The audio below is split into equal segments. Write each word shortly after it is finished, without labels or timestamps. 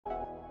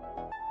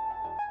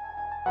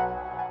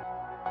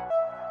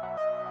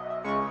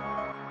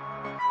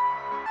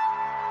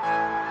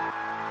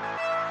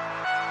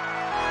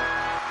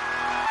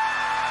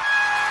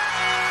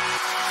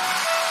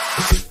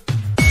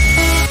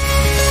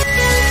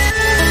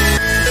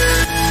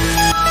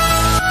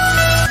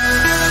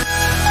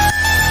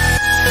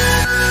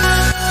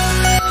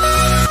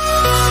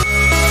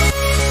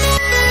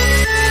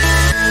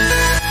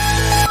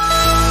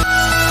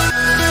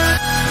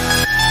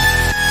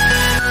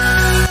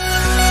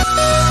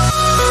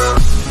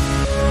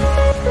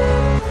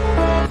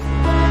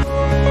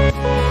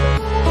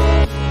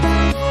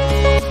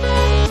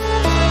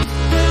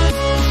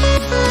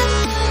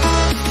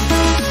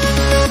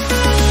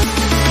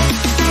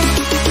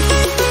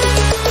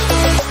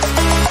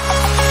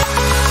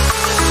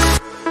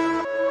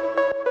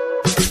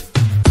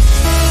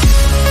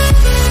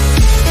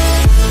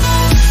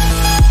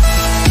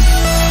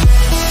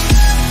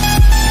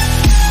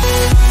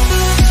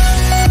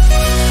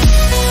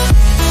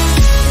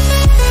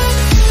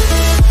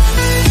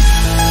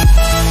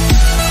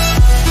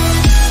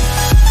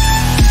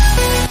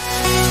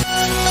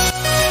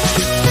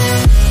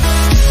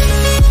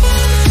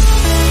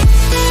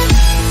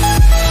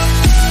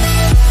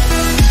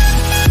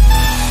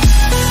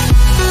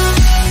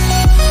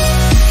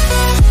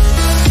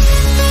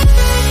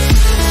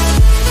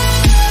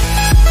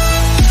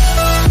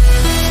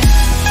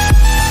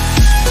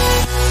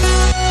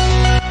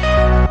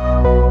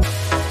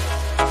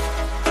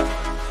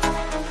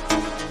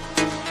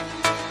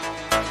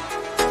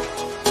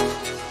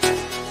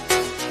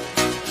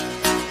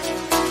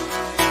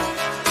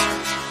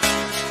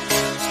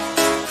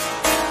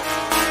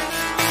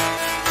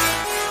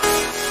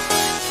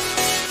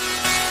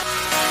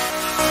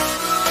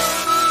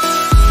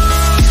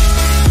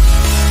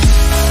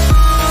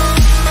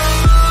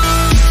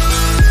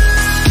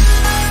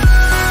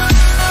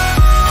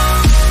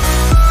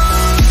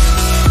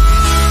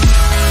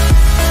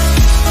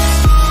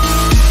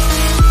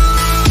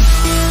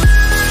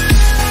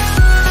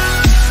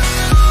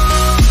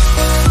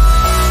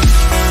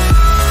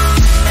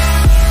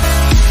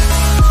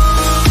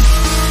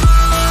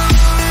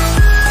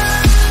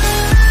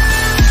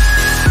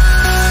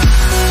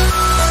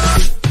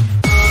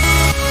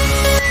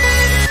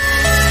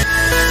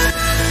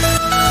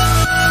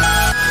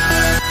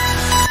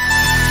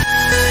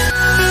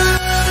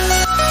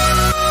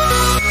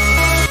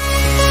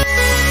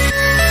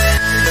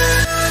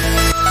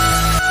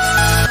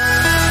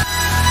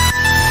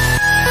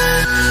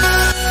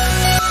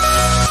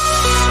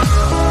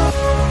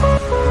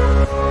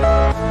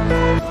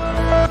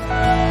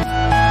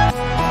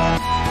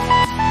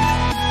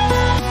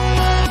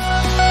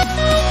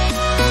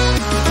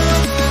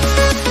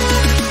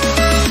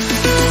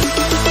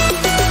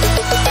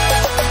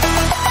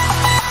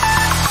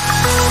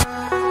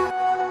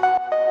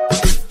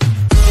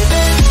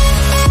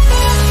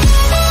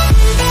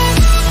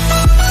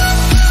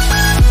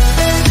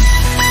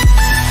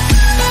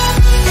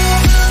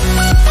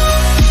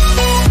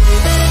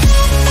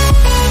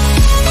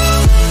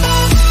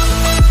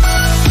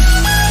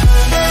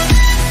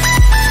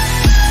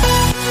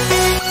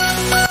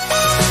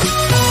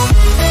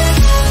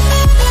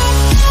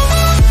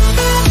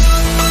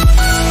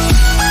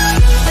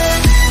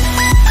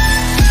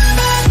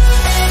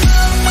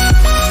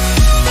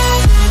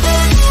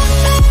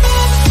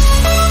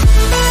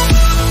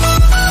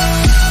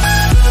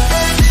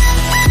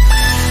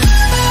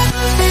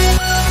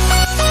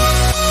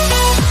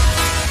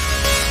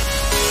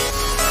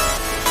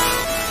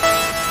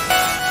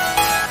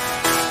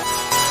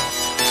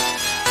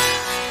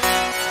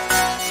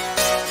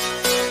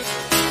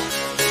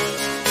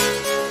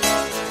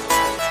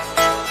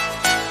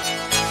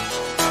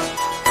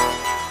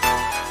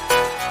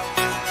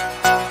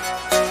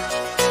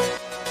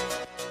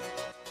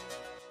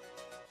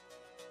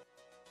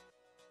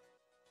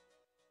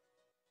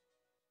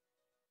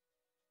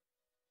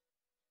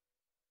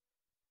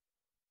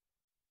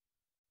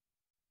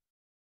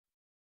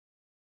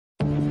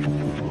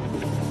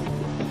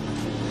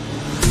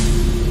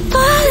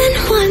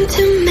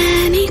too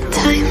many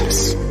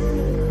times,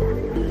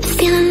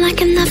 feeling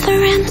like it never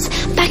ends.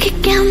 Back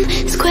again,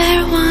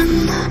 square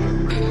one.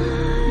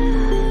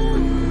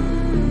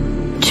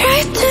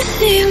 Tried to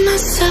leave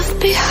myself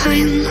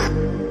behind,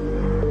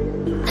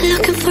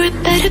 looking for a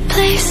better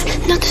place,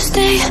 not to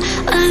stay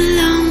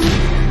alone.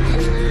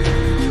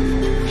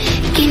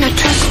 Gain our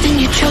trust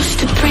and you chose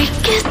to break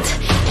it.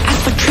 Ask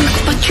for truth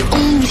but you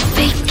only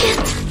fake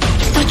it.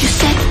 Thought you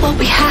said what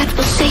we had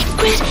was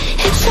sacred.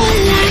 It's all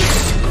lies,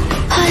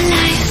 all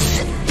lies.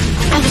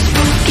 I was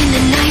broken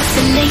and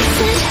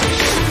isolated,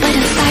 but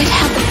inside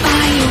held the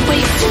fire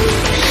waiting.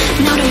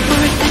 Not a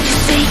word that you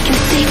say can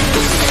save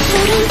us, so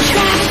don't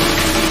try,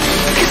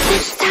 'cause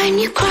this time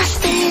you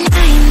crossed the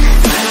line.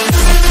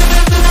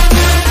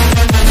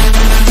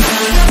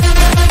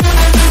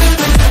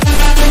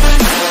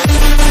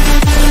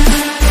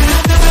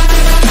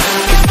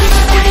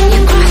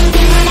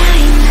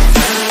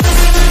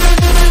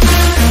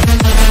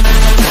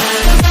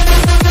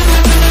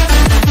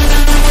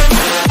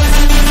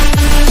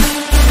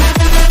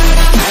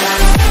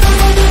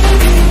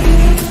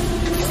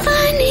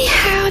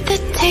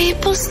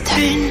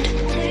 Turned.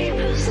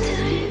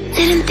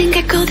 Didn't think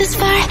I'd go this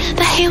far,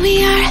 but here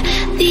we are,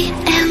 the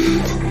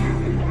end.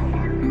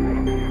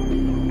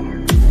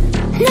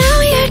 Now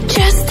you're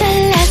just a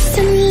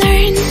lesson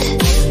learned,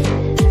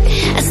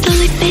 a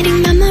slowly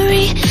fading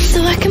memory, so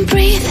I can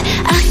breathe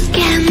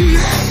again.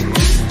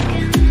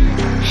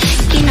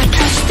 Gain our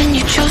trust and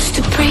you chose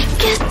to break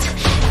it.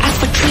 Ask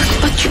for truth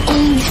but you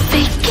only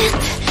fake it.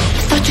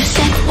 Thought you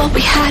said what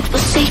we had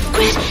was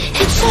sacred.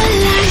 It's all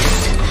lies,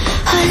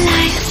 all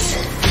lies.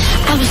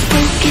 I was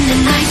broken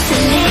and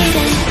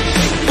isolated,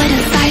 but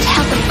inside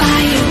held the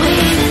fire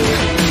waiting.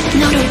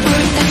 Not a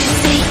word that you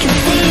say can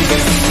save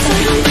us, so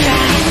don't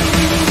try,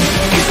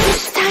 'cause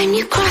this time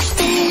you crossed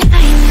the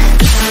line.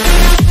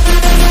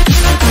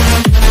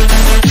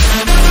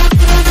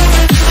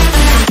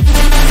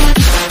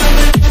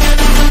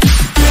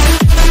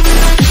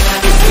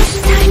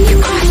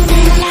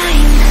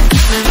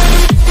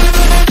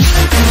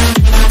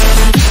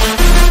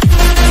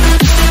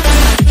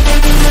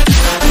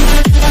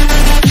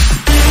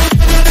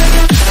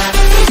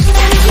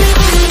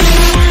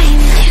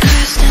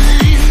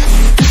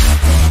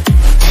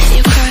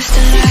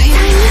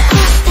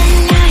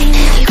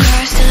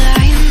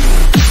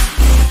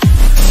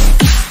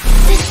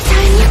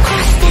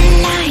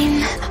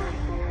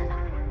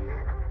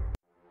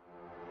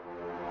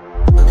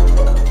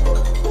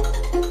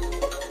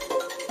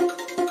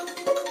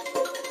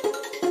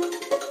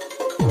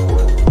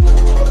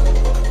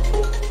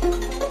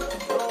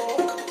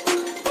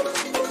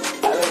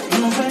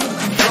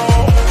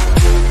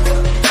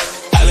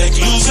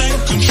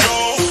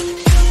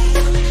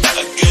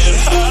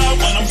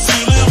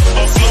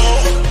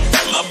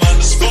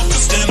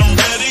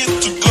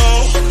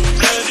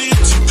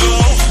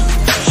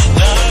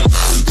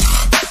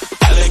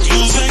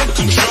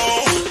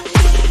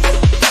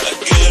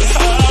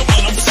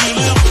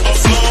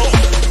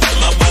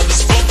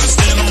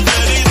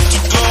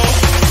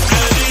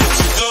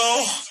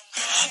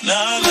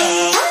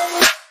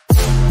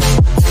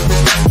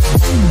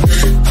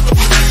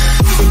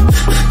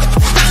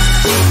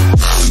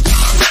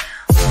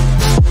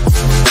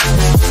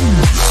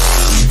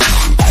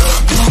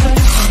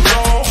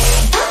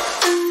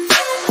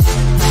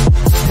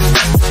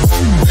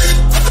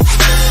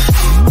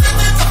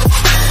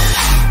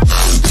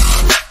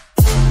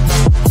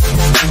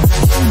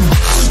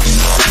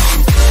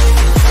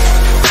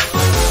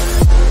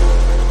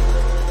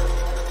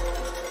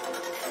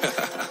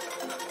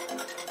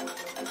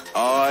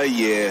 Oh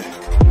yeah.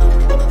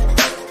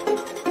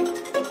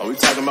 Are we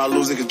talking about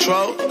losing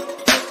control?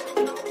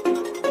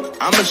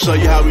 I'm gonna show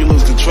you how we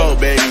lose control,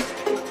 baby.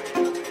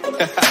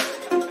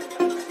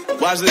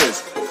 Watch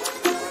this.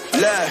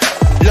 Look,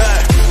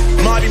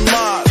 Marty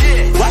Mark.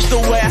 Watch the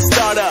way I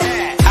start up.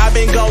 I've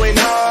been going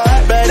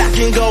hard, but I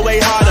can go way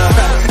harder.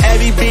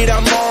 Every beat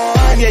I'm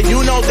on, yeah,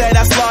 you know that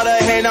I slaughter.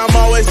 And I'm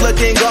always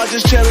looking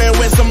gorgeous, chilling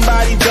with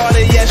somebody's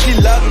daughter. Yeah, she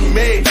loving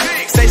me.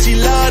 Say she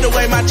love the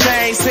way my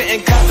chain sit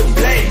and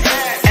contemplate.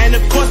 And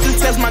of course it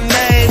says my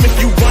name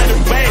if you wanna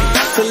rate.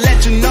 To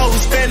let you know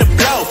who's finna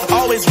blow.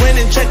 Always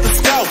winning, check the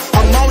scope.